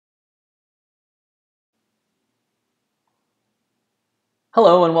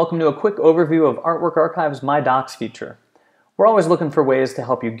Hello and welcome to a quick overview of Artwork Archive's My Docs feature. We're always looking for ways to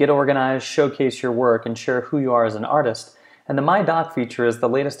help you get organized, showcase your work, and share who you are as an artist, and the My Doc feature is the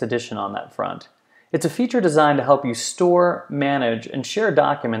latest addition on that front. It's a feature designed to help you store, manage, and share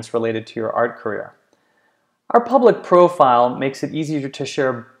documents related to your art career. Our public profile makes it easier to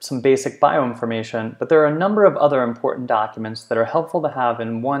share some basic bio information, but there are a number of other important documents that are helpful to have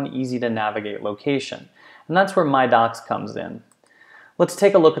in one easy-to-navigate location, and that's where My Docs comes in. Let's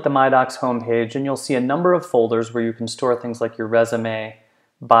take a look at the My Docs homepage, and you'll see a number of folders where you can store things like your resume,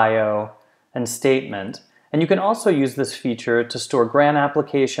 bio, and statement. And you can also use this feature to store grant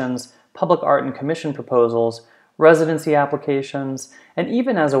applications, public art and commission proposals, residency applications, and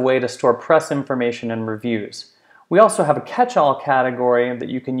even as a way to store press information and reviews. We also have a catch-all category that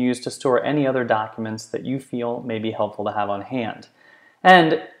you can use to store any other documents that you feel may be helpful to have on hand.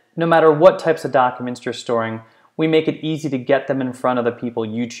 And no matter what types of documents you're storing, we make it easy to get them in front of the people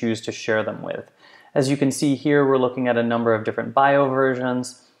you choose to share them with. As you can see here, we're looking at a number of different bio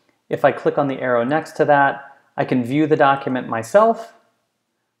versions. If I click on the arrow next to that, I can view the document myself,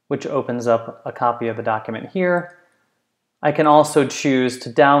 which opens up a copy of the document here. I can also choose to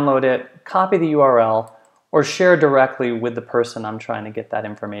download it, copy the URL, or share directly with the person I'm trying to get that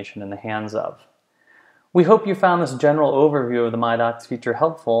information in the hands of. We hope you found this general overview of the My Docs feature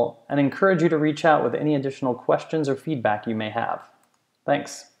helpful and encourage you to reach out with any additional questions or feedback you may have.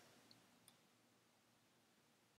 Thanks.